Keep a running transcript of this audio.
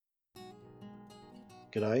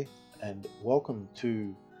G'day and welcome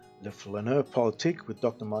to Le Flaneur Politique with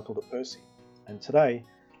Dr. Michael de Percy. And today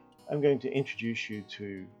I'm going to introduce you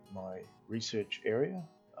to my research area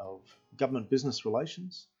of government business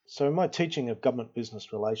relations. So in my teaching of government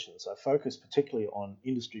business relations, I focus particularly on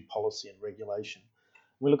industry policy and regulation.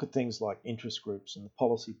 We look at things like interest groups and the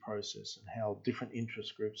policy process and how different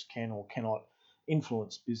interest groups can or cannot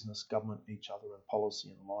influence business, government, each other and policy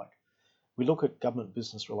and the like. We look at government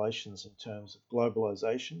business relations in terms of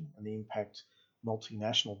globalization and the impact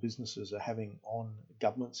multinational businesses are having on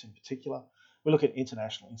governments in particular. We look at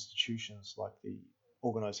international institutions like the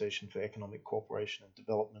Organization for Economic Cooperation and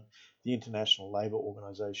Development, the International Labour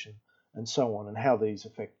Organization, and so on, and how these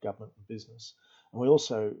affect government and business. And we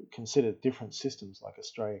also consider different systems like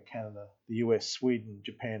Australia, Canada, the US, Sweden,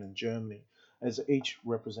 Japan, and Germany as each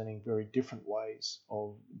representing very different ways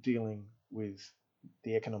of dealing with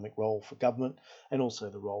the economic role for government and also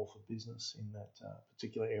the role for business in that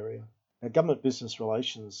particular area. Now, government business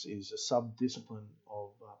relations is a sub-discipline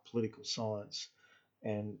of political science,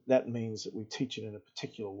 and that means that we teach it in a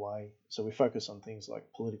particular way. So we focus on things like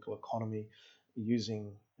political economy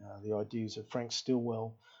using the ideas of Frank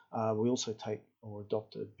Stilwell. We also take or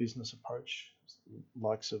adopt a business approach,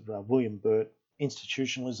 likes of William Burt,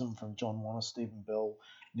 institutionalism from John Wanna, Stephen Bell,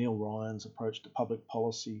 Neil Ryan's approach to public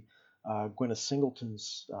policy, Gwyneth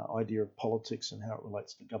Singleton's idea of politics and how it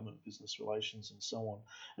relates to government business relations and so on.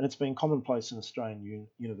 And it's been commonplace in Australian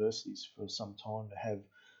universities for some time to have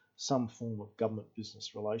some form of government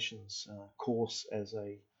business relations course as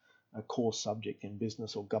a core subject in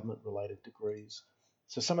business or government related degrees.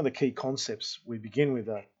 So some of the key concepts, we begin with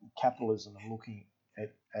capitalism and looking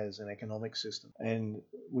at as an economic system, and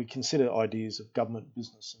we consider ideas of government,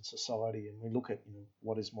 business and society, and we look at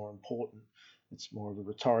what is more important. It's more of a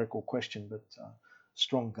rhetorical question, but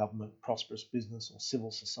strong government, prosperous business or civil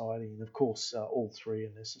society, and of course all three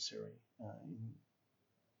are necessary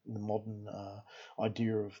in the modern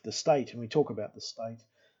idea of the state. And we talk about the state,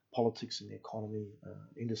 politics and the economy,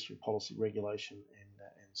 industry policy, regulation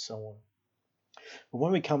and so on. But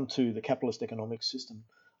when we come to the capitalist economic system,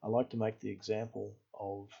 I like to make the example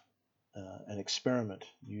of an experiment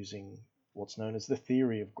using what's known as the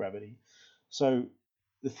theory of gravity. So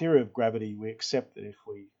the theory of gravity, we accept that if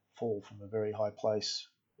we fall from a very high place,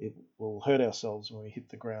 it will hurt ourselves when we hit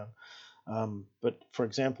the ground. But for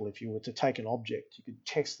example, if you were to take an object, you could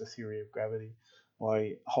test the theory of gravity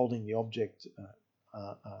by holding the object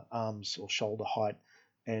arms or shoulder height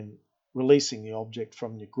and releasing the object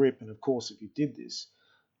from your grip. And of course, if you did this,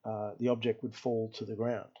 the object would fall to the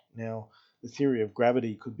ground. Now, the theory of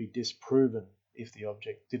gravity could be disproven if the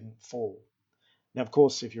object didn't fall. Now, of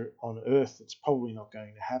course, if you're on Earth, it's probably not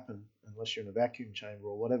going to happen unless you're in a vacuum chamber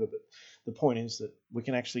or whatever. But the point is that we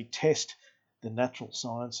can actually test the natural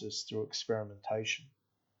sciences through experimentation.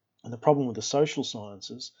 And the problem with the social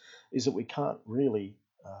sciences is that we can't really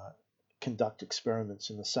conduct experiments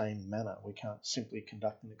in the same manner. We can't simply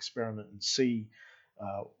conduct an experiment and see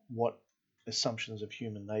what assumptions of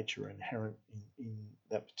human nature are inherent in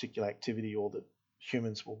that particular activity, or that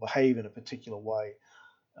humans will behave in a particular way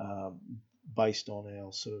based on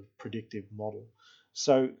our sort of predictive model.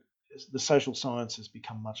 So the social sciences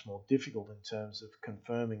become much more difficult in terms of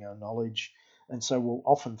confirming our knowledge. And so we'll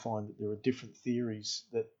often find that there are different theories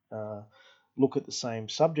that look at the same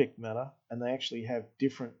subject matter, and they actually have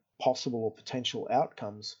different possible or potential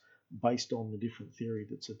outcomes based on the different theory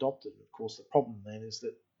that's adopted. Of course, the problem then is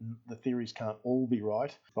that the theories can't all be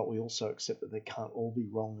right, but we also accept that they can't all be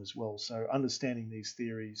wrong as well. So understanding these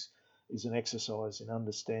theories is an exercise in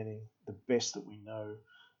understanding the best that we know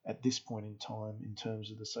at this point in time in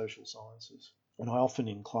terms of the social sciences. And I often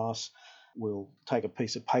in class will take a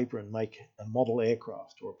piece of paper and make a model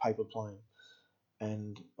aircraft or a paper plane.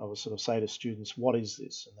 And I will sort of say to students, what is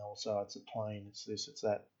this? And they'll say, oh, it's a plane, it's this, it's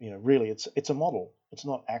that. Really, it's a model. It's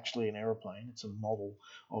not actually an aeroplane. It's a model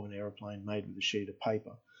of an aeroplane made with a sheet of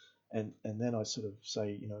paper. And then I sort of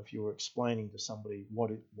say, if you were explaining to somebody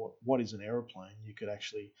what is an aeroplane, you could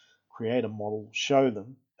actually create a model, show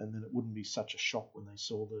them, and then it wouldn't be such a shock when they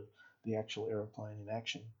saw the actual aeroplane in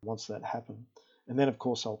action once that happened. And then, of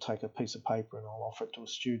course, I'll take a piece of paper and I'll offer it to a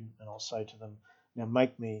student and I'll say to them, now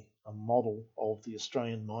make me a model of the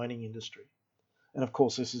Australian mining industry. And of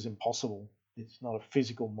course, this is impossible. It's not a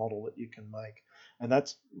physical model that you can make. And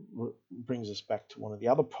that brings us back to one of the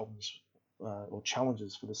other problems or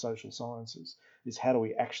challenges for the social sciences, is how do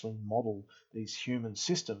we actually model these human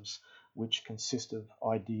systems which consist of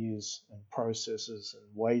ideas and processes and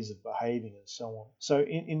ways of behaving and so on. So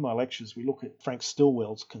in my lectures, we look at Frank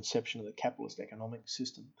Stilwell's conception of the capitalist economic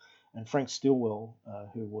system. And Frank Stilwell,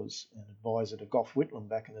 who was an advisor to Gough Whitlam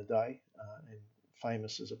back in the day, and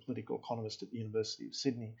famous as a political economist at the University of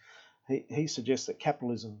Sydney. He suggests that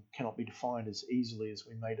capitalism cannot be defined as easily as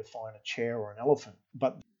we may define a chair or an elephant,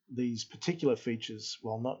 but these particular features,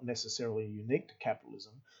 while not necessarily unique to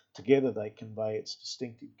capitalism, together they convey its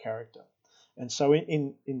distinctive character. And so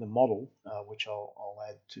in the model, which I'll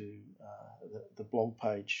add to the blog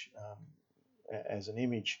page as an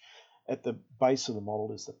image, at the base of the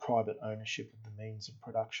model is the private ownership of the means of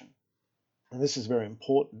production. And this is very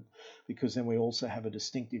important because then we also have a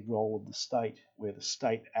distinctive role of the state, where the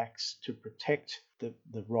state acts to protect the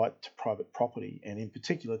right to private property, and in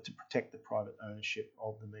particular to protect the private ownership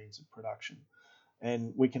of the means of production.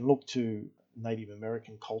 And we can look to Native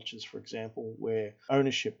American cultures, for example, where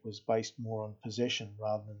ownership was based more on possession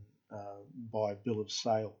rather than by bill of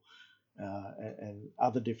sale. And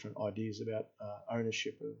other different ideas about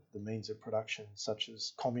ownership of the means of production, such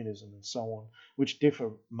as communism and so on, which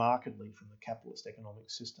differ markedly from the capitalist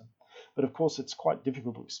economic system. But of course, it's quite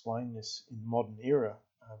difficult to explain this in the modern era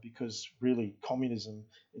because really communism,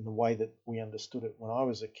 in the way that we understood it when I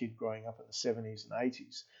was a kid growing up in the 70s and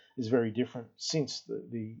 80s, is very different since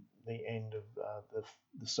the end of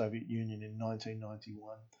the Soviet Union in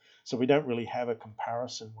 1991. So we don't really have a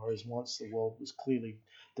comparison, whereas once the world was clearly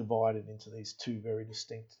divided into these two very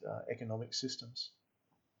distinct economic systems.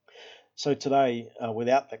 So today,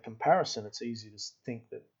 without that comparison, it's easy to think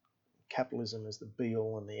that capitalism is the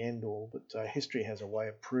be-all and the end-all, but history has a way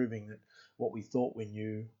of proving that what we thought we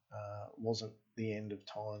knew wasn't the end of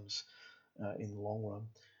times in the long run.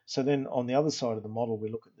 So then on the other side of the model,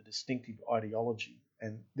 we look at the distinctive ideology,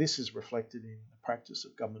 and this is reflected in the practice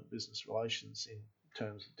of government-business relations in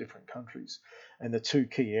terms of different countries. And the two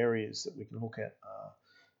key areas that we can look at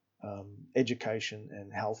are education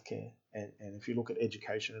and healthcare. And if you look at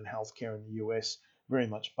education and healthcare in the US, very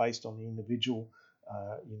much based on the individual,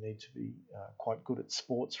 you need to be quite good at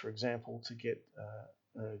sports, for example, to get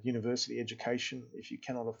university education if you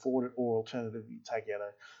cannot afford it, or alternatively, you take out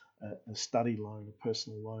a study loan, a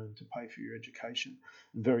personal loan to pay for your education.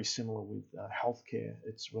 And very similar with healthcare,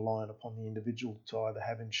 it's reliant upon the individual to either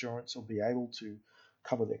have insurance or be able to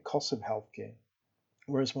cover their costs of healthcare.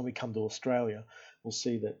 Whereas when we come to Australia, we'll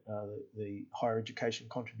see that the Higher Education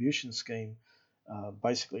Contribution Scheme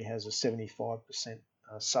basically has a 75%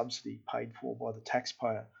 subsidy paid for by the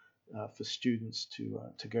taxpayer for students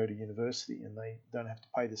to go to university, and they don't have to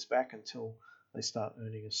pay this back until they start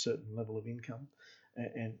earning a certain level of income.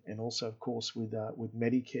 And also, of course, with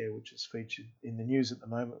Medicare, which is featured in the news at the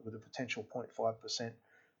moment with a potential 0.5%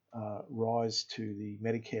 rise to the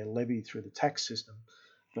Medicare levy through the tax system.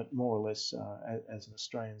 But more or less, as an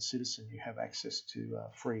Australian citizen, you have access to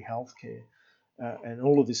free healthcare. And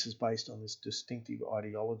all of this is based on this distinctive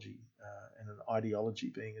ideology, and an ideology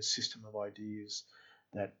being a system of ideas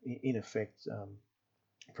that, in effect,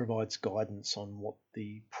 provides guidance on what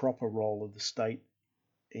the proper role of the state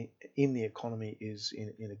in the economy is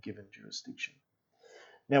in a given jurisdiction.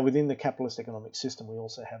 Now, within the capitalist economic system, we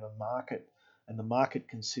also have a market, and the market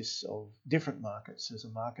consists of different markets. There's a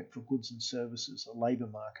market for goods and services, a labour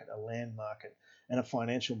market, a land market, and a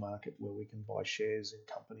financial market where we can buy shares in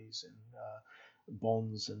companies and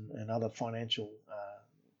bonds and other financial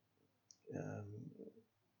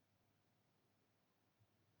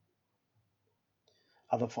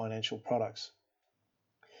products.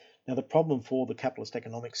 Now, the problem for the capitalist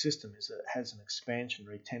economic system is that it has an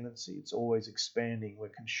expansionary tendency. It's always expanding. We're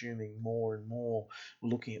consuming more and more.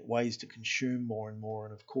 We're looking at ways to consume more and more.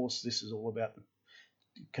 And of course, this is all about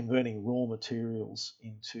converting raw materials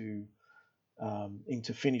into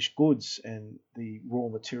finished goods, and the raw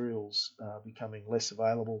materials becoming less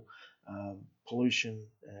available. Pollution,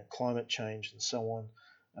 climate change, and so on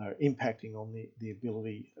are impacting on the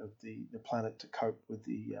ability of the planet to cope with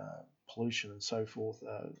the pollution and so forth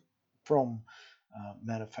from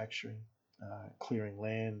manufacturing, clearing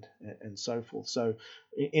land, and so forth. So,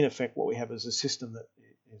 in effect, what we have is a system that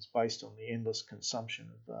is based on the endless consumption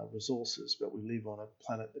of resources, but we live on a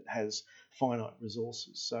planet that has finite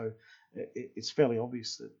resources. So, it's fairly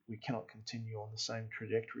obvious that we cannot continue on the same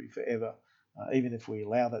trajectory forever. Even if we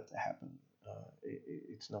allow that to happen,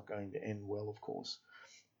 it's not going to end well, of course.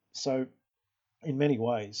 So, in many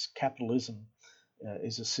ways, capitalism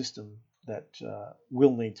is a system that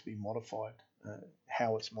will need to be modified.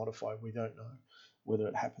 How it's modified, we don't know. Whether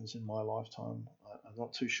it happens in my lifetime, I'm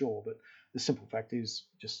not too sure. But the simple fact is,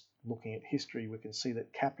 just looking at history, we can see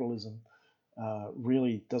that capitalism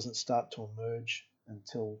really doesn't start to emerge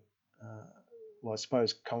until, I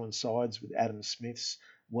suppose, coincides with Adam Smith's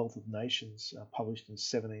Wealth of Nations, published in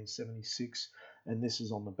 1776. And this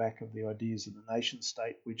is on the back of the ideas of the nation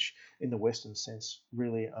state, which in the Western sense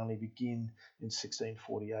really only begin in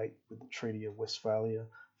 1648 with the Treaty of Westphalia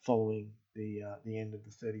following the end of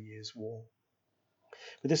the 30 Years' War.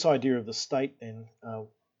 With this idea of the state, then,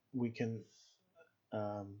 we can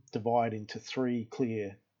divide into three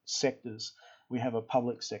clear sectors. We have a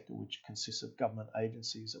public sector, which consists of government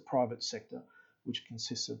agencies, a private sector, which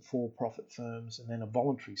consists of for-profit firms, and then a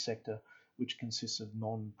voluntary sector, which consists of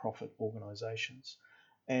non-profit organisations.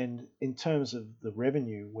 And in terms of the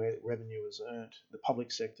revenue, where revenue is earned, the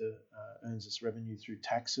public sector earns its revenue through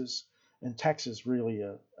taxes, and taxes really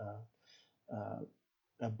are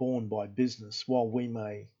borne by business, while we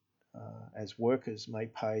may, as workers, may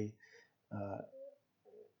pay uh,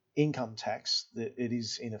 income tax. That it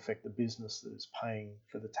is in effect the business that is paying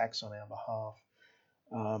for the tax on our behalf.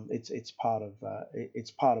 It's part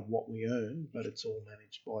of what we earn, but it's all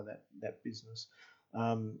managed by that business.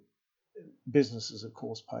 Um, Businesses, of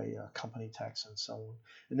course, pay company tax and so on.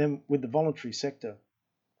 And then with the voluntary sector,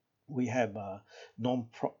 we have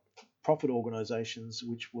non-profit organisations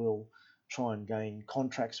which will try and gain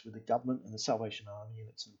contracts with the government, and the Salvation Army and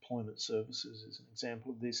its employment services is an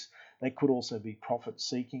example of this. They could also be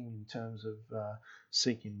profit-seeking in terms of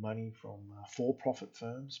seeking money from for-profit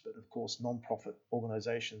firms, but of course non-profit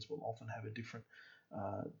organisations will often have a different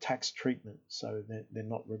tax treatment, so they're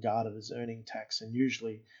not regarded as earning tax, and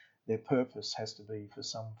usually their purpose has to be for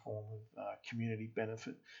some form of community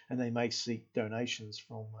benefit, and they may seek donations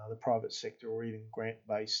from the private sector or even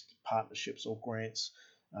grant-based partnerships or grants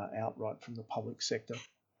outright from the public sector.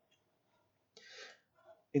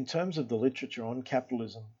 In terms of the literature on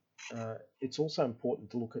capitalism, it's also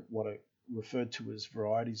important to look at what are referred to as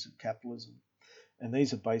varieties of capitalism, and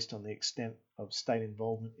these are based on the extent of state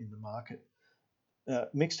involvement in the market.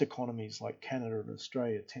 Mixed economies like Canada and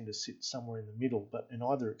Australia tend to sit somewhere in the middle, but in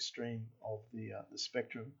either extreme of the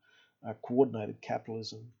spectrum, coordinated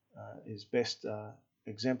capitalism is best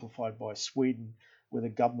exemplified by Sweden, where the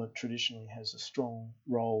government traditionally has a strong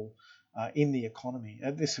role in the economy.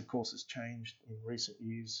 And this, of course, has changed in recent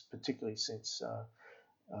years, particularly since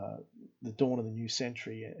the dawn of the new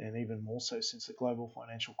century, and even more so since the global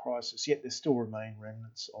financial crisis. Yet there still remain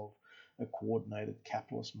remnants of a coordinated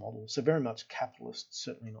capitalist model. So very much capitalist,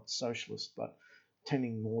 certainly not socialist, but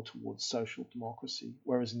tending more towards social democracy.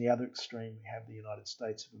 Whereas in the other extreme, we have the United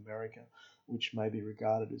States of America, which may be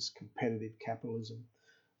regarded as competitive capitalism.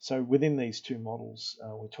 So within these two models,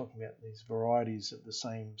 we're talking about these varieties of the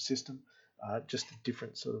same system, just a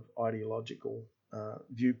different sort of ideological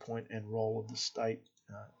viewpoint and role of the state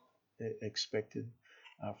expected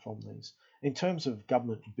from these. In terms of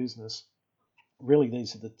government and business, really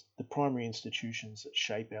these are the primary institutions that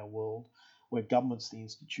shape our world, where government's the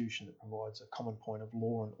institution that provides a common point of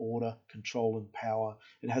law and order, control and power.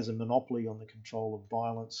 It has a monopoly on the control of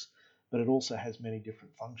violence, but it also has many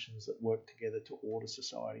different functions that work together to order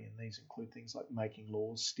society, and these include things like making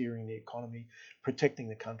laws, steering the economy, protecting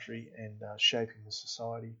the country, and shaping the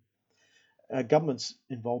society. Government's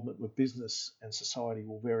involvement with business and society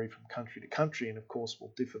will vary from country to country, and of course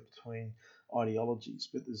will differ between ideologies,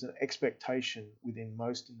 but there's an expectation within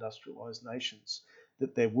most industrialized nations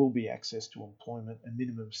that there will be access to employment, a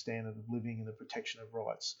minimum standard of living, and the protection of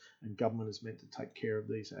rights, and government is meant to take care of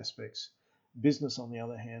these aspects. Business, on the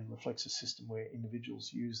other hand, reflects a system where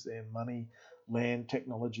individuals use their money, land,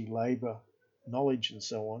 technology, labour, knowledge, and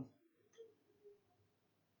so on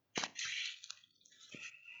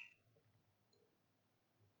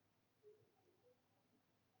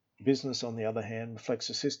Business, on the other hand,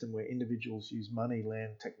 reflects a system where individuals use money,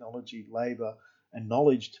 land, technology, labour, and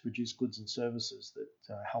knowledge to produce goods and services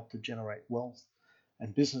that help to generate wealth.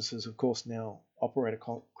 And businesses, of course, now operate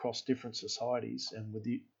across different societies and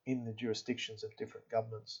in the jurisdictions of different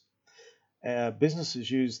governments.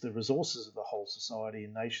 Businesses use the resources of the whole society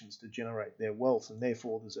and nations to generate their wealth, and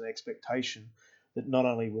therefore there's an expectation that not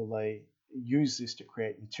only will they use this to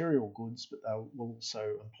create material goods, but they will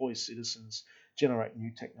also employ citizens, generate new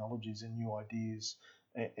technologies and new ideas,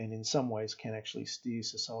 and in some ways can actually steer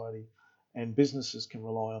society. And businesses can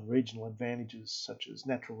rely on regional advantages such as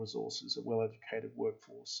natural resources, a well-educated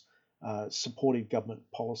workforce, supportive government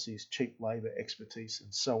policies, cheap labour, expertise,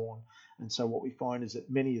 and so on. And so what we find is that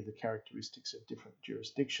many of the characteristics of different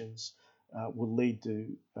jurisdictions will lead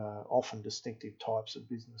to often distinctive types of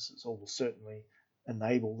businesses, or will certainly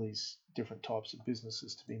enable these different types of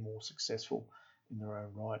businesses to be more successful in their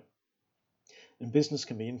own right. And business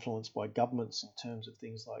can be influenced by governments in terms of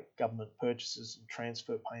things like government purchases and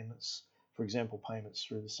transfer payments, for example, payments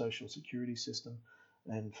through the social security system.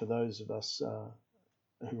 And for those of us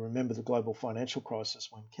who remember the global financial crisis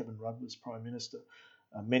when Kevin Rudd was Prime Minister,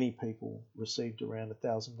 Many people received around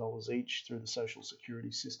 $1,000 each through the social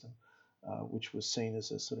security system, which was seen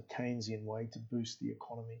as a sort of Keynesian way to boost the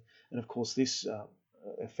economy. And of course, this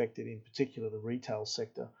affected in particular the retail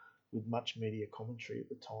sector, with much media commentary at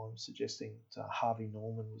the time suggesting that Harvey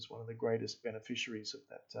Norman was one of the greatest beneficiaries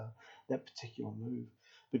of that particular move.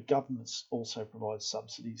 But governments also provide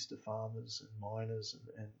subsidies to farmers and miners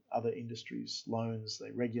and other industries, loans.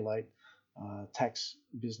 They regulate, tax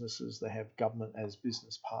businesses. They have government as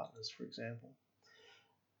business partners, for example.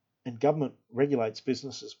 And government regulates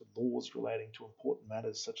businesses with laws relating to important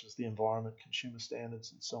matters such as the environment, consumer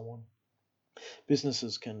standards, and so on.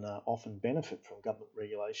 Businesses can often benefit from government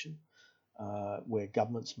regulation, where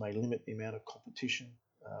governments may limit the amount of competition,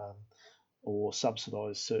 or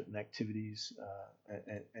subsidise certain activities,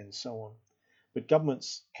 and so on. But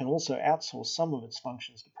governments can also outsource some of its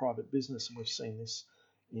functions to private business, and we've seen this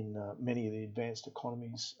in many of the advanced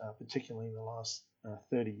economies, particularly in the last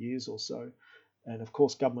 30 years or so. And of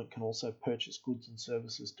course, government can also purchase goods and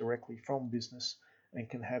services directly from business and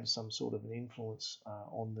can have some sort of an influence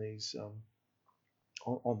on these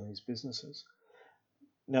businesses.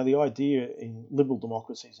 Now, the idea in liberal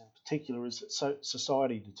democracies in particular is that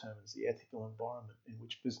society determines the ethical environment in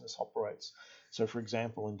which business operates. So, for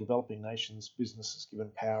example, in developing nations, business is given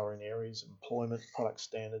power in areas of employment, product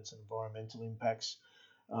standards, and environmental impacts.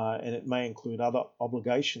 And it may include other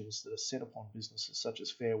obligations that are set upon businesses, such as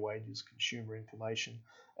fair wages, consumer information,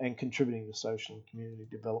 and contributing to social and community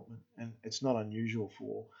development. And it's not unusual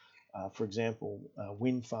for example,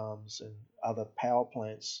 wind farms and other power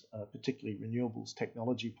plants, particularly renewables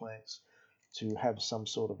technology plants, to have some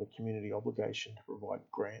sort of a community obligation to provide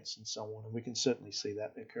grants and so on. And we can certainly see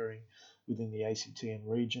that occurring within the ACTN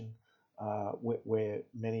region, where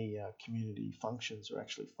many community functions are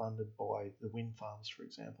actually funded by the wind farms, for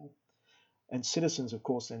example. And citizens, of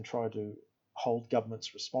course, then try to hold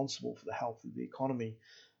governments responsible for the health of the economy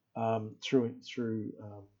through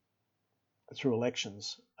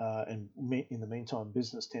elections, and in the meantime,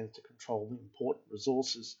 business tends to control the important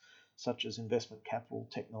resources such as investment capital,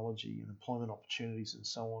 technology, and employment opportunities, and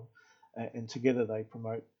so on. And together they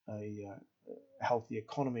promote a healthy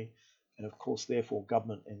economy. And of course, therefore,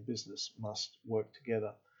 government and business must work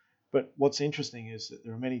together. But what's interesting is that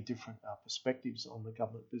there are many different perspectives on the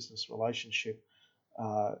government-business relationship,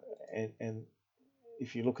 and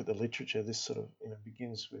if you look at the literature, this sort of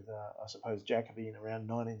begins with, I suppose, Jacobi in around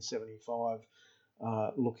 1975,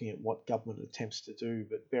 looking at what government attempts to do,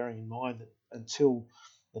 but bearing in mind that until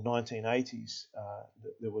the 1980s,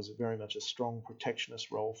 there was very much a strong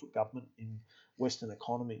protectionist role for government in Western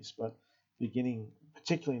economies. But beginning,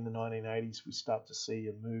 particularly in the 1980s, we start to see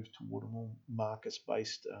a move toward a more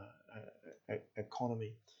market-based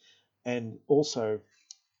economy. And also,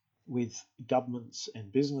 with governments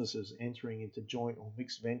and businesses entering into joint or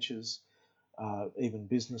mixed ventures, even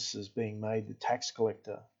businesses being made the tax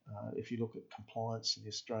collector. If you look at compliance in the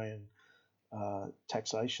Australian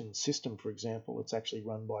taxation system, for example, it's actually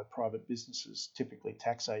run by private businesses, typically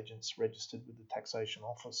tax agents registered with the taxation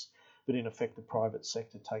office, but in effect the private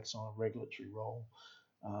sector takes on a regulatory role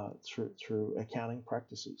through accounting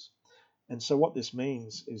practices. And so what this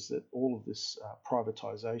means is that all of this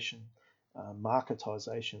privatisation,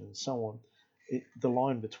 marketisation, and so on, the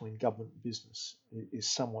line between government and business is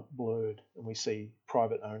somewhat blurred, and we see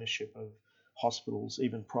private ownership of hospitals,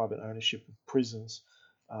 even private ownership of prisons,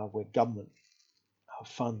 where government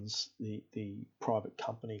funds the private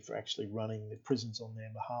company for actually running the prisons on their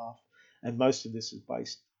behalf. And most of this is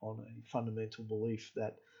based on a fundamental belief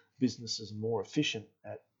that businesses are more efficient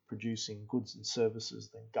at producing goods and services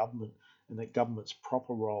than government, and that government's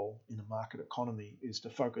proper role in a market economy is to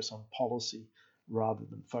focus on policy rather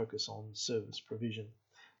than focus on service provision.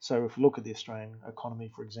 So if we look at the Australian economy,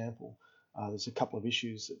 for example, there's a couple of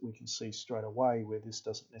issues that we can see straight away where this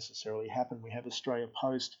doesn't necessarily happen. We have Australia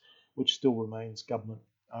Post, which still remains government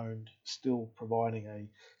owned, still providing a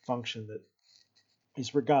function that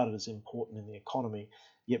is regarded as important in the economy,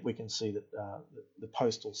 yet we can see that the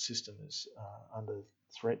postal system is under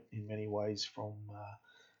threat in many ways from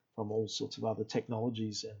all sorts of other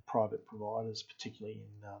technologies and private providers, particularly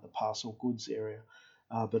in the parcel goods area.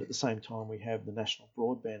 But at the same time, we have the National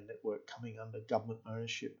Broadband Network coming under government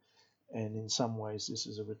ownership, and in some ways this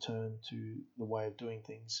is a return to the way of doing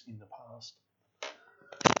things in the past.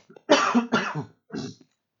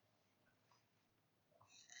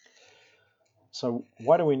 So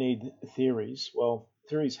why do we need theories? Well,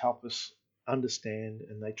 theories help us understand,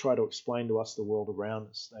 and they try to explain to us the world around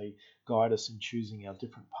us. They guide us in choosing our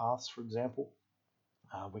different paths, for example.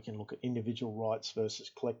 We can look at individual rights versus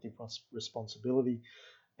collective responsibility,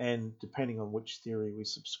 and depending on which theory we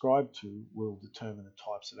subscribe to will determine the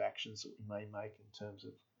types of actions that we may make in terms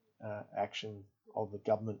of action of the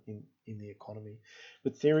government in the economy.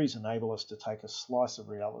 But theories enable us to take a slice of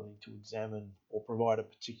reality to examine or provide a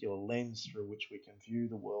particular lens through which we can view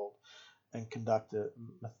the world and conduct a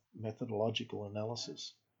methodological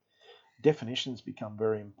analysis. Definitions become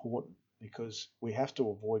very important because we have to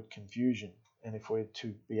avoid confusion. And if we're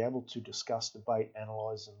to be able to discuss, debate,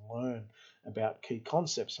 analyze, and learn about key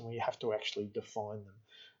concepts, then we have to actually define them.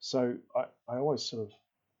 So I always sort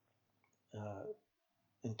of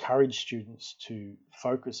encourage students to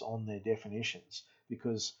focus on their definitions,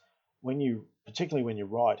 because particularly when you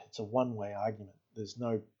write, it's a one-way argument. There's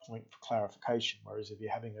no point for clarification. Whereas if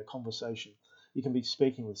you're having a conversation, you can be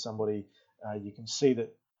speaking with somebody, you can see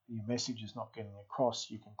that your message is not getting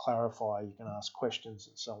across, you can clarify, you can ask questions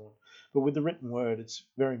and so on. But with the written word, it's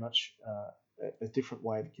very much a different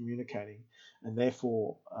way of communicating, and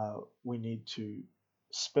therefore we need to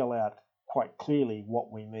spell out quite clearly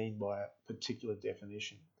what we mean by a particular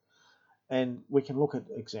definition. And we can look at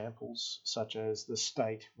examples such as the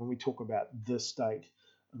state. When we talk about the state,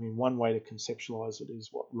 I mean, one way to conceptualize it is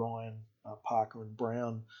what Ryan, Parker, and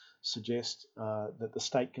Brown suggest, that the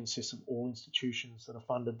state consists of all institutions that are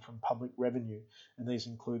funded from public revenue. And these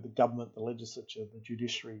include the government, the legislature, the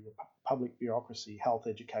judiciary, the public bureaucracy, health,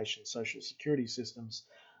 education, social security systems,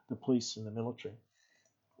 the police, and the military.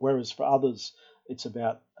 Whereas for others, it's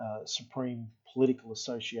about supreme political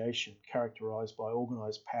association characterized by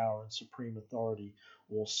organized power and supreme authority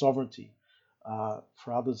or sovereignty.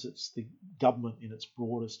 For others, it's the government in its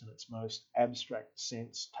broadest and its most abstract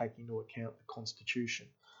sense, taking into account the Constitution.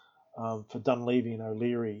 For Dunleavy and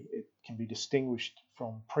O'Leary, it can be distinguished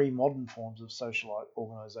from pre-modern forms of social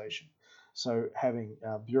organisation. So having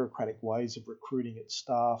bureaucratic ways of recruiting its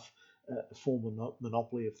staff, a form of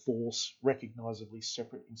monopoly of force, recognisably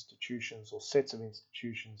separate institutions or sets of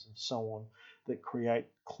institutions and so on that create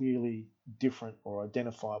clearly different or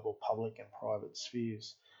identifiable public and private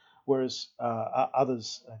spheres. Whereas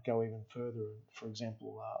others go even further. For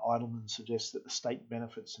example, Eidelman suggests that the state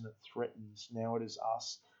benefits and it threatens. Now it is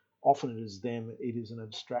us. Often it is them. It is an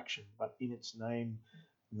abstraction, but in its name,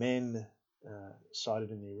 men,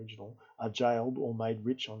 cited in the original, are jailed or made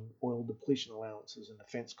rich on oil depletion allowances and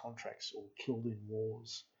defence contracts or killed in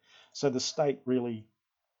wars. So the state really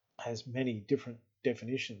has many different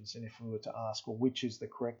definitions. And if we were to ask, well, which is the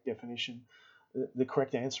correct definition? The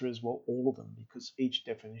correct answer is, well, all of them, because each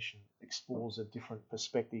definition explores a different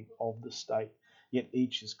perspective of the state, yet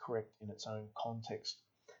each is correct in its own context.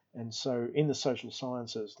 And so in the social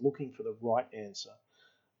sciences, looking for the right answer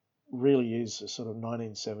really is a sort of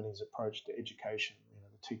 1970s approach to education.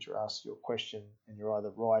 The teacher asks you a question and you're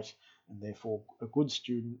either right and therefore a good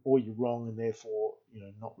student, or you're wrong and therefore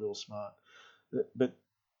not real smart. But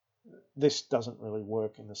this doesn't really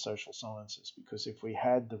work in the social sciences, because if we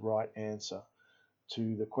had the right answer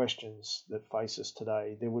to the questions that face us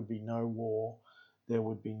today, there would be no war, there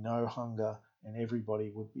would be no hunger, and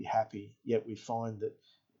everybody would be happy. Yet we find that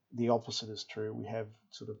the opposite is true. We have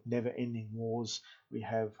sort of never-ending wars. We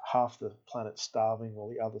have half the planet starving while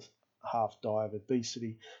the other half die of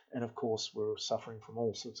obesity. And of course, we're suffering from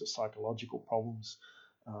all sorts of psychological problems,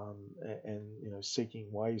 and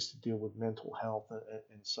seeking ways to deal with mental health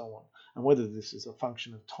and so on. And whether this is a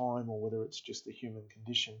function of time or whether it's just the human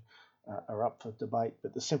condition are up for debate.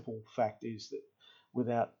 But the simple fact is that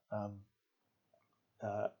without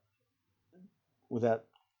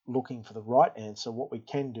looking for the right answer, what we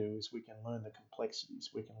can do is we can learn the complexities,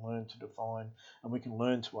 we can learn to define, and we can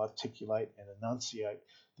learn to articulate and enunciate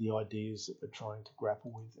the ideas that we're trying to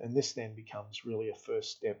grapple with. And this then becomes really a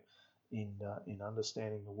first step in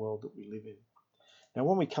understanding the world that we live in. Now,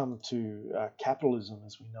 when we come to capitalism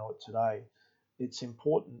as we know it today, it's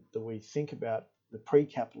important that we think about the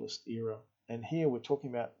pre-capitalist era. And here we're talking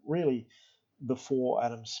about really before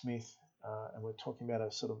Adam Smith, and we're talking about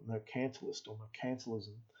a sort of mercantilist or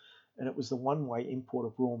mercantilism. And it was the one-way import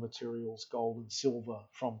of raw materials, gold and silver,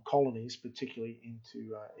 from colonies, particularly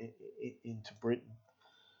into Britain.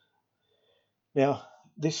 Now,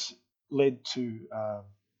 this led to,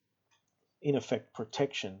 in effect,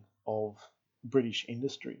 protection of British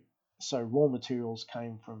industry. So raw materials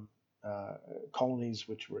came from colonies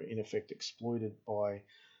which were in effect exploited by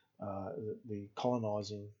the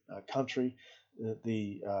colonising country.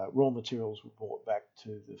 The raw materials were brought back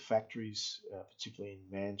to the factories, particularly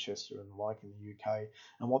in Manchester and like in the UK.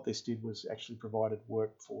 And what this did was actually provided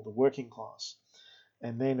work for the working class.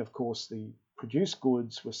 And then, of course, the produced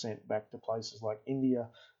goods were sent back to places like India,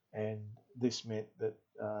 and this meant that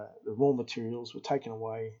the raw materials were taken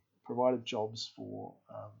away, provided jobs for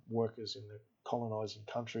workers in the colonising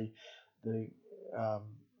country, the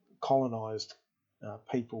colonised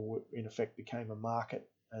people in effect became a market,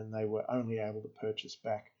 and they were only able to purchase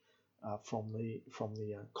back from the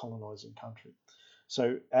colonising country.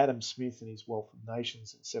 So Adam Smith in his Wealth of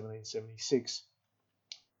Nations in 1776,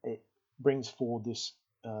 it brings forward this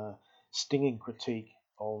stinging critique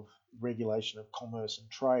of regulation of commerce and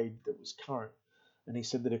trade that was current. And he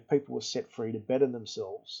said that if people were set free to better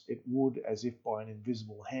themselves, it would, as if by an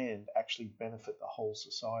invisible hand, actually benefit the whole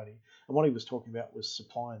society. And what he was talking about was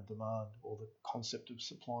supply and demand, or the concept of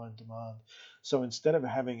supply and demand. So instead of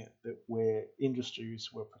having it that where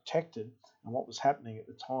industries were protected, and what was happening at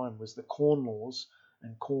the time was the Corn Laws,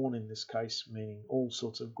 and corn in this case meaning all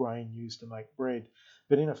sorts of grain used to make bread,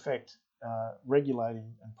 but in effect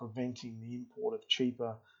regulating and preventing the import of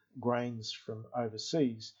cheaper grains from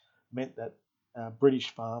overseas meant that British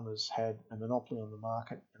farmers had a monopoly on the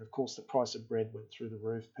market, and of course the price of bread went through the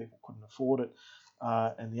roof. People couldn't afford it,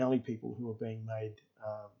 and the only people who were being made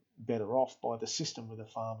better off by the system were the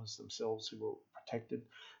farmers themselves, who were protected.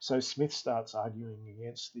 So Smith starts arguing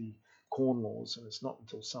against the Corn Laws, and it's not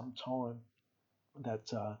until some time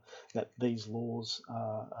that these laws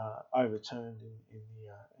are overturned in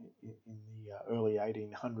the early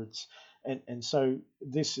 1800s, and so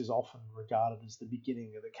this is often regarded as the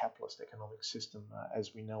beginning of the capitalist economic system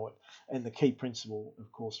as we know it. And the key principle,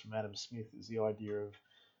 of course, from Adam Smith is the idea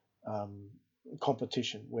of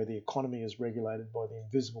competition, where the economy is regulated by the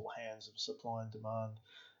invisible hands of supply and demand,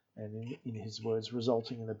 and in his words,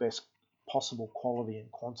 resulting in the best possible quality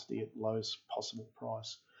and quantity at lowest possible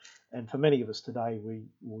price. And for many of us today, we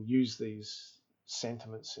will use these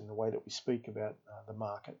sentiments in the way that we speak about the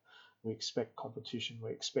market. We expect competition,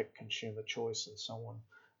 we expect consumer choice, and so on.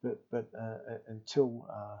 But until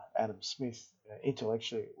Adam Smith,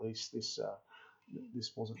 intellectually at least, this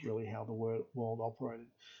wasn't really how the world operated.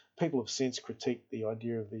 People have since critiqued the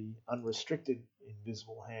idea of the unrestricted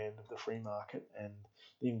invisible hand of the free market, and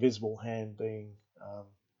the invisible hand being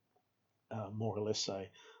more or less a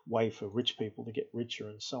way for rich people to get richer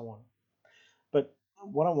and so on. But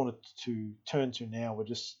what I wanted to turn to now were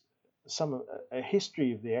just a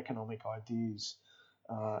history of the economic ideas,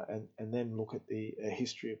 and then look at the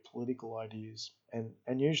history of political ideas.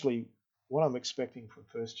 And usually what I'm expecting from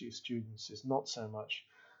first year students is not so much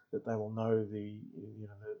that they will know the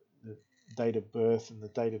date of birth and the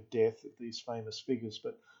date of death of these famous figures,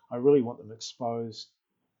 but I really want them exposed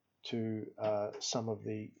to some of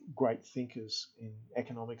the great thinkers in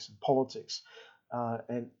economics and politics.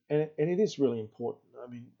 And it is really important. I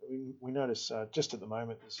mean, we notice just at the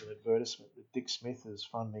moment there's an advertisement that Dick Smith is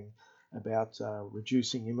funding about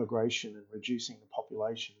reducing immigration and reducing the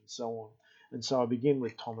population and so on. And so I begin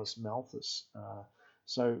with Thomas Malthus.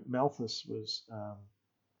 So Malthus was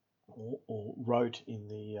or wrote in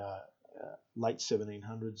the late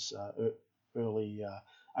 1700s, early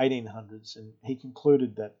 1800s, and he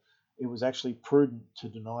concluded that it was actually prudent to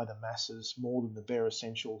deny the masses more than the bare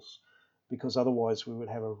essentials, because otherwise we would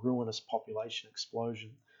have a ruinous population explosion.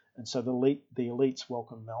 And so the elites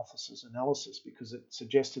welcomed Malthus's analysis because it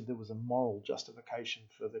suggested there was a moral justification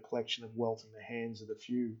for the collection of wealth in the hands of the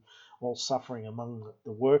few, while suffering among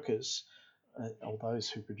the workers, or those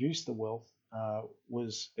who produced the wealth,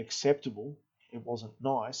 was acceptable. It wasn't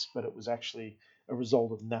nice, but it was actually a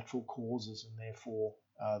result of natural causes, and therefore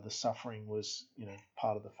the suffering was,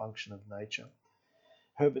 part of the function of nature.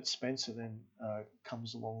 Herbert Spencer then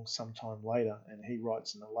comes along sometime later, and he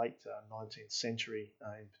writes in the late 19th century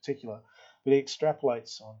in particular, but he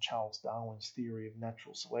extrapolates on Charles Darwin's theory of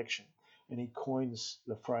natural selection, and he coins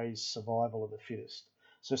the phrase survival of the fittest.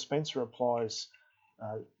 So Spencer applies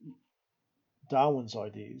Darwin's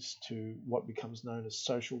ideas to what becomes known as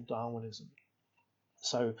social Darwinism.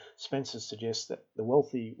 So Spencer suggests that the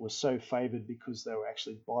wealthy were so favoured because they were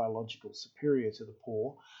actually biologically superior to the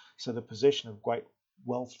poor. So the possession of great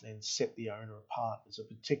wealth then set the owner apart as a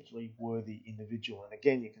particularly worthy individual. And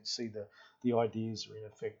again, you can see the ideas are in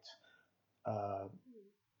effect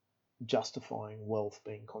justifying wealth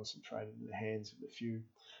being concentrated in the hands of the few.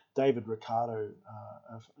 David Ricardo,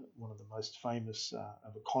 one of the most famous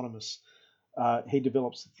of economists, he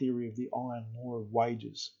develops the theory of the iron law of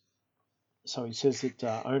wages. So he says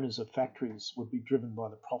that owners of factories would be driven by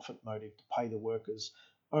the profit motive to pay the workers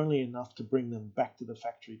only enough to bring them back to the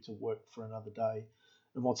factory to work for another day.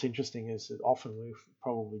 And what's interesting is that often we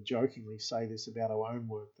probably jokingly say this about our own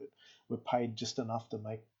work, that we're paid just enough to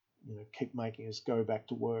keep making us go back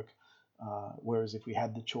to work, whereas if we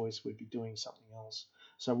had the choice, we'd be doing something else.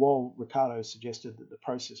 So while Ricardo suggested that the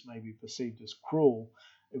process may be perceived as cruel,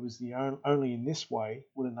 it was only in this way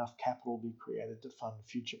would enough capital be created to fund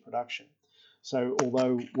future production. So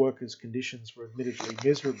although workers' conditions were admittedly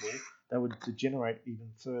miserable, they would degenerate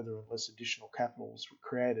even further unless additional capitals were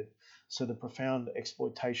created. So the profound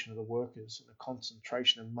exploitation of the workers and the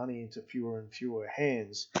concentration of money into fewer and fewer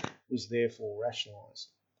hands was therefore rationalised.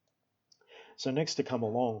 So next to come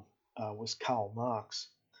along was Karl Marx.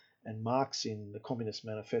 And Marx, in the Communist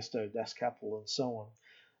Manifesto, Das Kapital, and so on,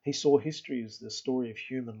 he saw history as the story of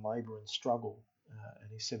human labour and struggle.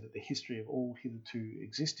 And he said that the history of all hitherto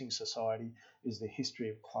existing society is the history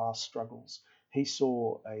of class struggles. He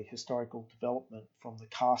saw a historical development from the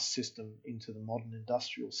caste system into the modern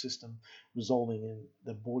industrial system, resulting in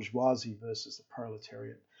the bourgeoisie versus the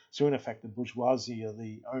proletariat. So, in effect, the bourgeoisie are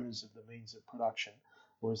the owners of the means of production,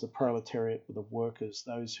 whereas the proletariat were the workers,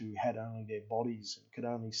 those who had only their bodies and could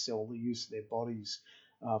only sell the use of their bodies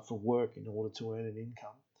for work in order to earn an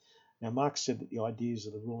income. Now, Marx said that the ideas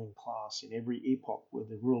of the ruling class in every epoch were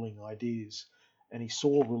the ruling ideas, and he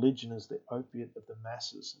saw religion as the opiate of the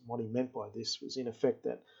masses. And what he meant by this was, in effect,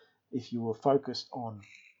 that if you were focused on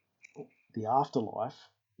the afterlife,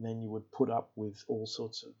 then you would put up with all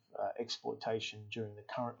sorts of exploitation during the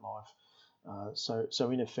current life. So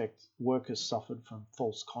in effect, workers suffered from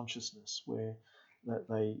false consciousness, where that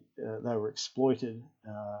they were exploited,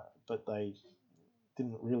 but they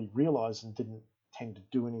didn't really realise and didn't tend to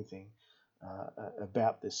do anything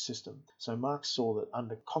about this system. So Marx saw that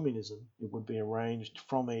under communism, it would be arranged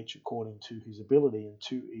from each according to his ability and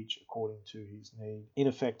to each according to his need. In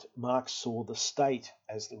effect, Marx saw the state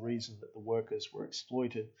as the reason that the workers were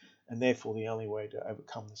exploited, and therefore the only way to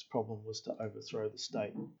overcome this problem was to overthrow the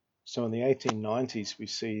state. So in the 1890s, we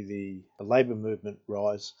see the labour movement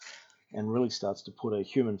rise and really starts to put a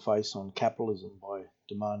human face on capitalism by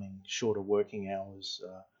demanding shorter working hours,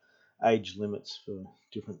 age limits for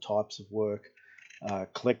different types of work,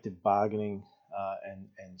 collective bargaining,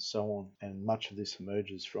 and so on. And much of this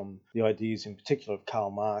emerges from the ideas in particular of Karl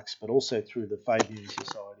Marx, but also through the Fabian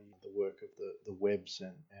Society, the work of the Webbs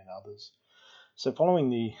and others. So following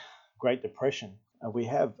the Great Depression, we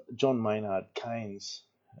have John Maynard Keynes,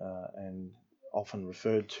 and often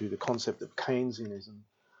referred to the concept of Keynesianism.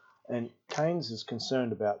 And Keynes is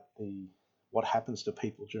concerned about what happens to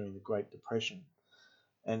people during the Great Depression.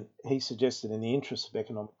 And he suggested in the interest of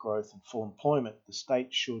economic growth and full employment, the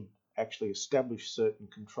state should actually establish certain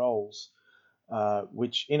controls,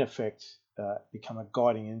 which in effect become a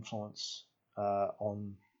guiding influence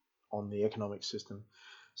on the economic system.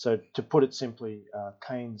 So to put it simply,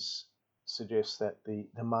 Keynes suggests that the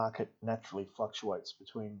market naturally fluctuates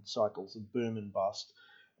between cycles of boom and bust,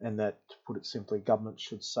 and that, to put it simply, government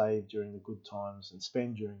should save during the good times and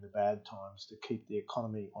spend during the bad times to keep the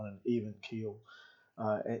economy on an even keel.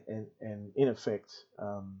 And in effect,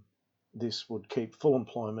 this would keep full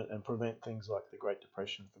employment and prevent things like the Great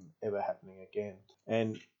Depression from ever happening again.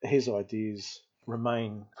 And his ideas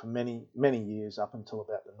remain for many, many years up until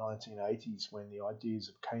about the 1980s, when the ideas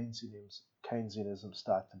of Keynesianism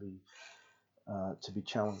start to be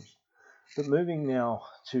challenged. But moving now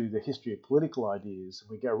to the history of political ideas,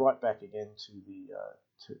 we go right back again to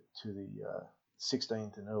the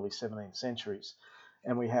 16th and early 17th centuries,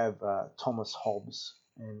 and we have Thomas Hobbes,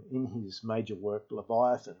 and in his major work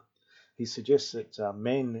Leviathan, he suggests that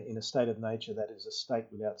men in a state of nature, that is, a state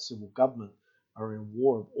without civil government, are in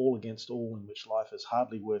war of all against all, in which life is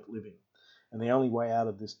hardly worth living. And the only way out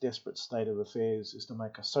of this desperate state of affairs is to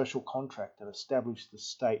make a social contract and establish the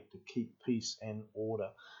state to keep peace and order.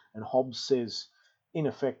 And Hobbes says, in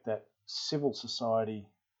effect, that civil society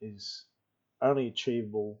is only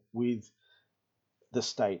achievable with the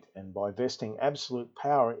state, and by vesting absolute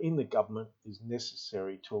power in the government is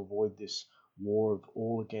necessary to avoid this war of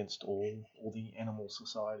all against all, or the animal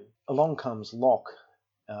society. Along comes Locke,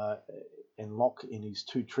 and Locke, in his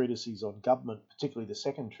two treatises on government, particularly the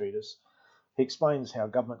second treatise, he explains how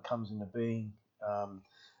government comes into being,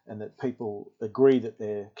 and that people agree that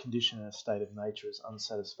their condition in a state of nature is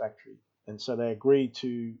unsatisfactory. And so they agree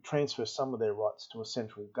to transfer some of their rights to a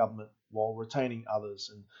central government while retaining others.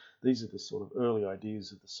 And these are the sort of early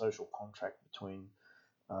ideas of the social contract between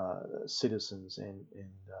citizens and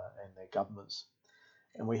their governments.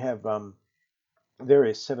 And we have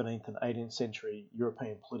various 17th and 18th century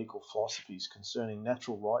European political philosophies concerning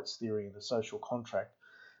natural rights theory and the social contract,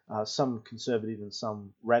 some conservative and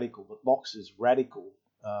some radical. But Locke's is radical,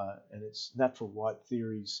 and its natural right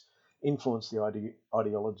theories influenced the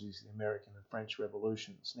ideologies of the American and French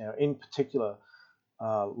revolutions. Now, in particular,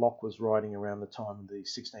 Locke was writing around the time of the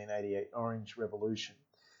 1688 Orange Revolution,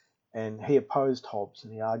 and he opposed Hobbes,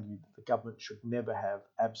 and he argued that the government should never have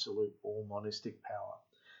absolute or monistic power.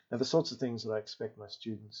 Now, the sorts of things that I expect my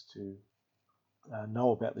students to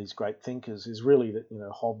know about these great thinkers is really that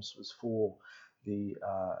Hobbes was for the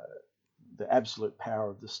absolute power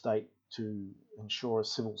of the state to ensure a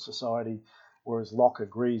civil society, whereas Locke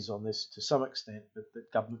agrees on this to some extent, but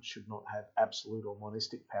that government should not have absolute or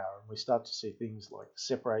monistic power. And we start to see things like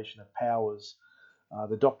separation of powers,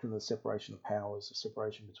 the doctrine of the separation of powers, the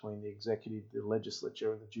separation between the executive, the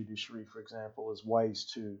legislature, and the judiciary, for example, as ways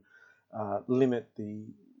to limit the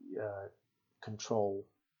control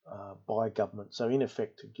by government. So, in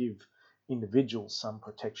effect, to give individuals some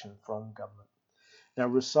protection from government. Now,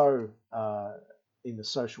 Rousseau, in The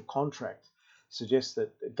Social Contract, suggests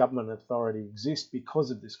that government authority exists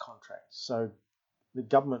because of this contract. So, the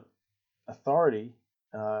government authority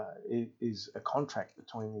is a contract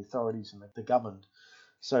between the authorities and the governed.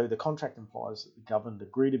 So the contract implies that the governed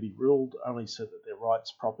agree to be ruled only so that their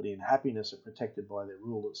rights, property, and happiness are protected by their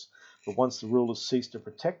rulers. But once the rulers cease to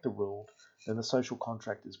protect the ruled, then the social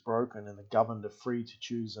contract is broken and the governed are free to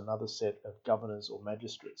choose another set of governors or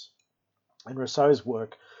magistrates. And Rousseau's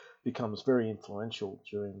work becomes very influential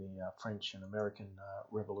during the French and American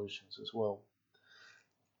revolutions as well.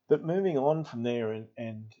 But moving on from there,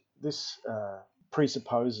 and this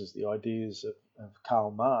presupposes the ideas of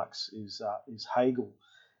Karl Marx, is Hegel.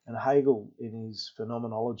 And Hegel, in his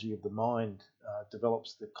Phenomenology of the Mind,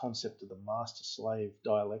 develops the concept of the master-slave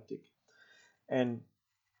dialectic. And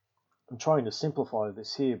I'm trying to simplify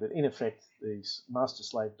this here, but in effect, the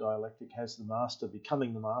master-slave dialectic has the master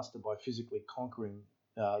becoming the master by physically conquering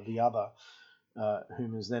the other,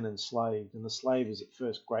 whom is then enslaved. And the slave is at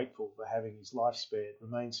first grateful for having his life spared,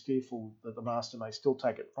 remains fearful that the master may still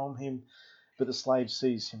take it from him, but the slave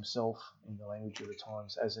sees himself, in the language of the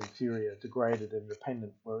times, as inferior, degraded and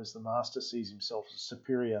dependent, whereas the master sees himself as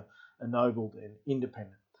superior, ennobled and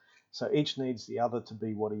independent. So each needs the other to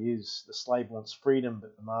be what he is. The slave wants freedom,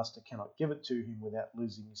 but the master cannot give it to him without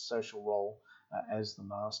losing his social role as the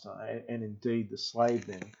master. And indeed, the slave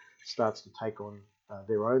then starts to take on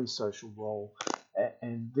their own social role,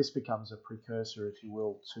 and this becomes a precursor, if you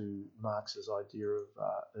will, to Marx's idea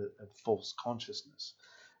of false consciousness.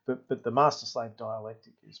 But the master-slave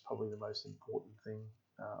dialectic is probably the most important thing,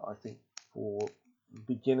 I think, for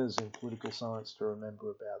beginners in political science to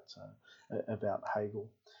remember about Hegel.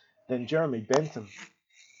 Then Jeremy Bentham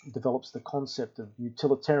develops the concept of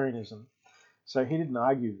utilitarianism. So he didn't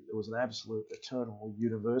argue that there was an absolute, eternal, or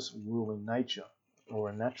universal rule in nature or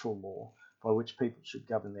a natural law by which people should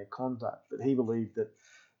govern their conduct, but he believed that,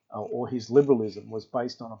 or his liberalism was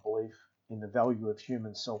based on a belief in the value of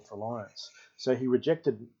human self-reliance. So he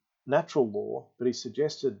rejected natural law, but he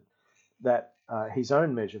suggested that his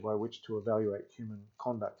own measure by which to evaluate human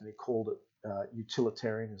conduct, and he called it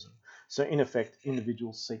utilitarianism. So in effect,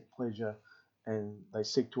 individuals seek pleasure and they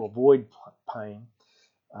seek to avoid pain,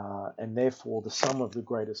 and therefore the sum of the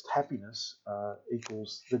greatest happiness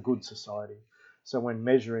equals the good society. So when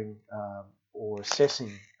measuring or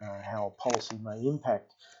assessing how policy may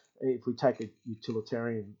impact, if we take a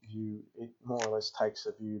utilitarian view, it more or less takes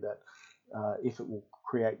a view that if it will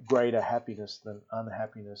create greater happiness than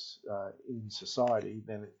unhappiness in society,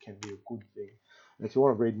 then it can be a good thing. And if you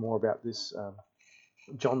want to read more about this,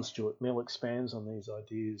 John Stuart Mill expands on these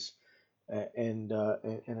ideas, and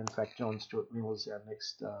in fact, John Stuart Mill is our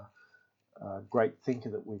next great thinker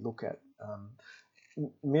that we look at.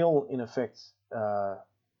 Mill, in effect,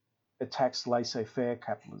 attacks laissez-faire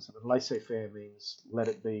capitalism. And laissez-faire means let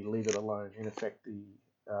it be, leave it alone. In effect, the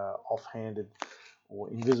offhanded or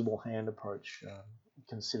invisible hand approach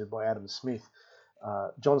considered by Adam Smith.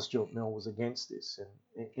 John Stuart Mill was against this,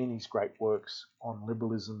 and in his great works on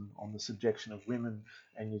liberalism, on the subjection of women,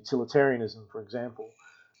 and utilitarianism, for example,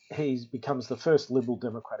 he becomes the first liberal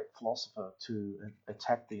democratic philosopher to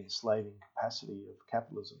attack the enslaving capacity of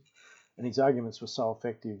capitalism. And his arguments were so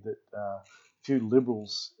effective that few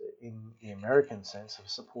liberals in the American sense have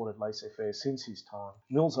supported laissez-faire since his time.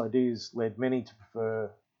 Mill's ideas led many to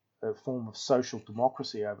prefer a form of social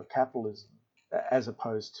democracy over capitalism, as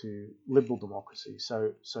opposed to liberal democracy.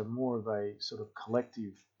 So more of a sort of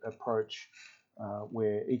collective approach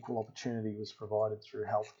where equal opportunity was provided through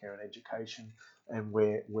healthcare and education, and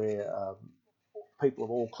where people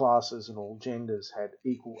of all classes and all genders had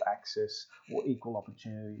equal access or equal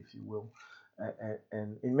opportunity, if you will.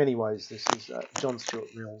 And in many ways, this is John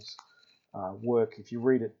Stuart Mill's work. If you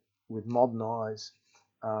read it with modern eyes,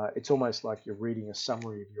 it's almost like you're reading a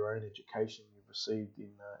summary of your own education you've received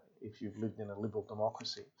if you've lived in a liberal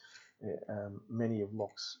democracy. Many of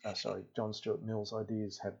John Stuart Mill's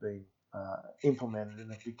ideas have been implemented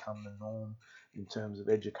and have become the norm in terms of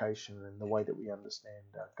education and the way that we understand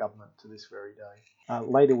government to this very day.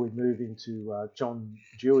 Later, we move into John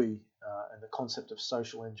Dewey and the concept of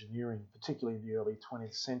social engineering, particularly in the early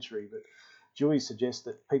 20th century. But Dewey suggests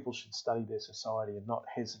that people should study their society and not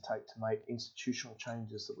hesitate to make institutional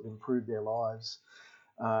changes that would improve their lives,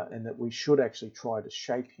 and that we should actually try to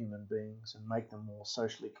shape human beings and make them more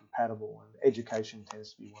socially compatible. And education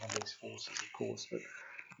tends to be one of these forces, of course. But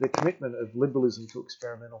the commitment of liberalism to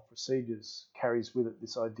experimental procedures carries with it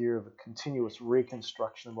this idea of a continuous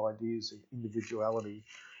reconstruction of ideas of individuality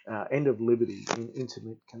and of liberty in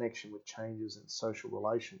intimate connection with changes in social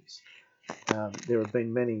relations. There have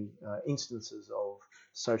been many instances of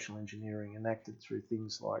social engineering enacted through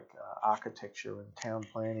things like architecture and town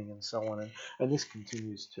planning and so on, and this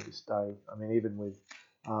continues to this day. I mean, even with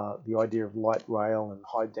the idea of light rail and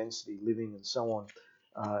high density living and so on,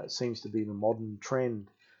 it seems to be the modern trend.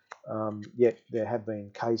 Yet there have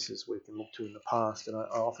been cases we can look to in the past, and I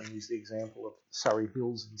often use the example of Surrey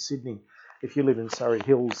Hills in Sydney. If you live in Surrey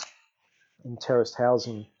Hills in terraced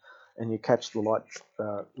housing and you catch the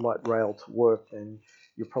light rail to work, then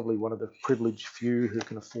you're probably one of the privileged few who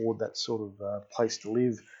can afford that sort of place to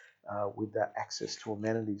live with that access to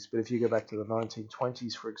amenities. But if you go back to the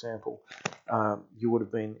 1920s, for example, you would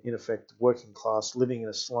have been, in effect, working class, living in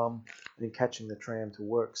a slum and then catching the tram to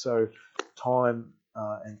work. So time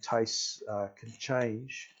and tastes can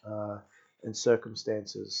change, and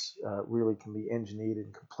circumstances really can be engineered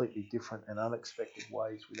in completely different and unexpected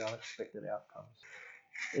ways with unexpected outcomes.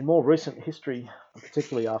 In more recent history,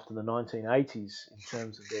 particularly after the 1980s in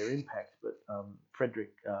terms of their impact, but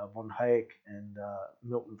Friedrich von Hayek and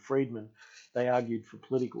Milton Friedman, they argued for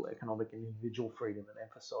political, economic and individual freedom and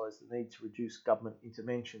emphasised the need to reduce government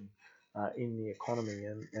intervention in the economy.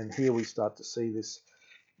 And here we start to see this,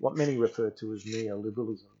 what many refer to as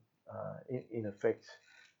neoliberalism, in effect,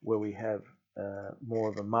 where we have more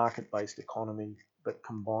of a market-based economy, but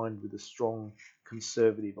combined with a strong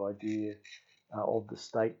conservative idea of the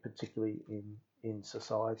state, particularly in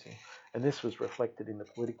society. And this was reflected in the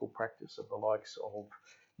political practice of the likes of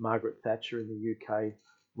Margaret Thatcher in the UK,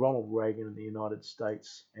 Ronald Reagan in the United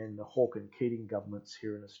States, and the Hawke and Keating governments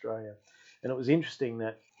here in Australia. And it was interesting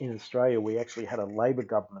that in Australia we actually had a Labor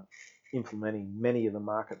government implementing many of the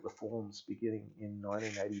market reforms beginning in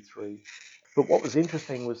 1983. But what was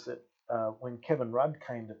interesting was that when Kevin Rudd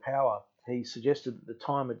came to power, he suggested that the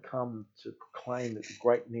time had come to proclaim that the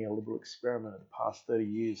great neoliberal experiment of the past 30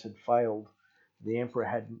 years had failed. The emperor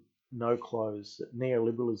had no clothes, that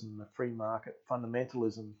neoliberalism, the free market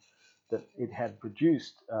fundamentalism that it had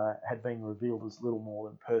produced had been revealed as little more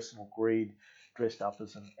than personal greed dressed up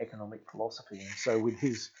as an economic philosophy. And so with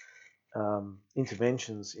his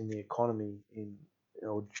interventions in the economy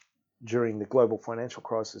during the global financial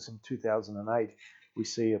crisis in 2008, we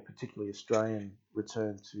see a particularly Australian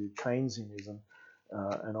return to Keynesianism,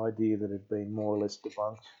 an idea that had been more or less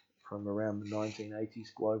debunked from around the 1980s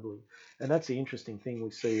globally. And that's the interesting thing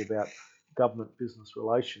we see about government-business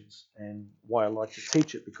relations, and why I like to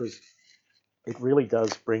teach it, because it really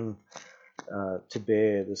does bring to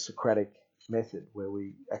bear the Socratic method, where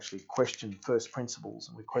we actually question first principles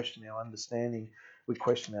and we question our understanding, we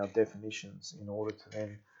question our definitions in order to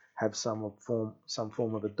then have some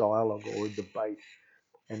form of a dialogue or a debate.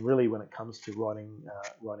 And really, when it comes to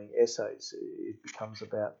writing essays, it becomes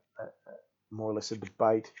about more or less a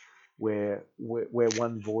debate where we're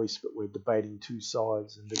one voice, but we're debating two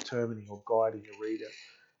sides and determining or guiding the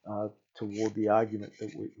reader toward the argument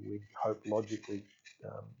that we hope logically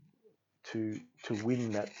to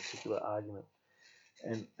win that particular argument.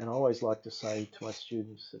 And I always like to say to my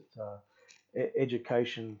students that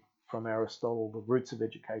education, from Aristotle, the roots of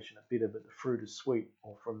education are bitter, but the fruit is sweet.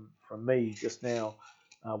 Or from me just now,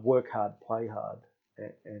 work hard, play hard.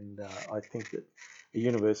 And I think that a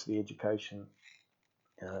university education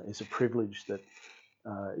is a privilege that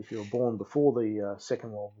if you were born before the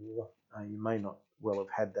Second World War, you may not well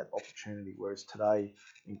have had that opportunity, whereas today,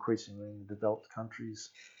 increasingly in the developed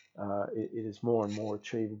countries, it is more and more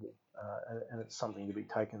achievable, and it's something to be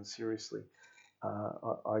taken seriously.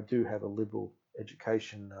 I do have a liberal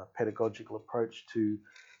education pedagogical approach to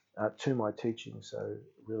my teaching, so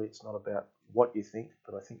really it's not about what you think,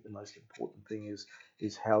 but I think the most important thing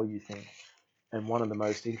is how you think. And one of the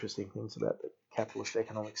most interesting things about the capitalist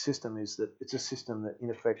economic system is that it's a system that, in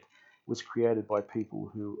effect, was created by people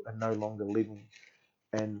who are no longer living,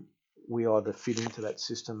 and we either fit into that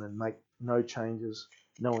system and make no changes,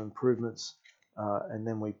 no improvements, and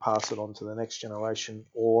then we pass it on to the next generation,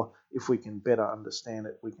 or if we can better understand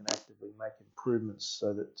it, we can actively make improvements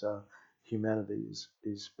so that humanity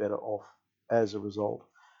is better off as a result.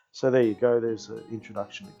 So there you go, there's an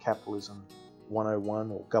introduction to Capitalism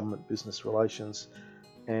 101 or Government Business Relations.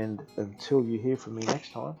 And until you hear from me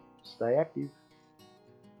next time, stay active.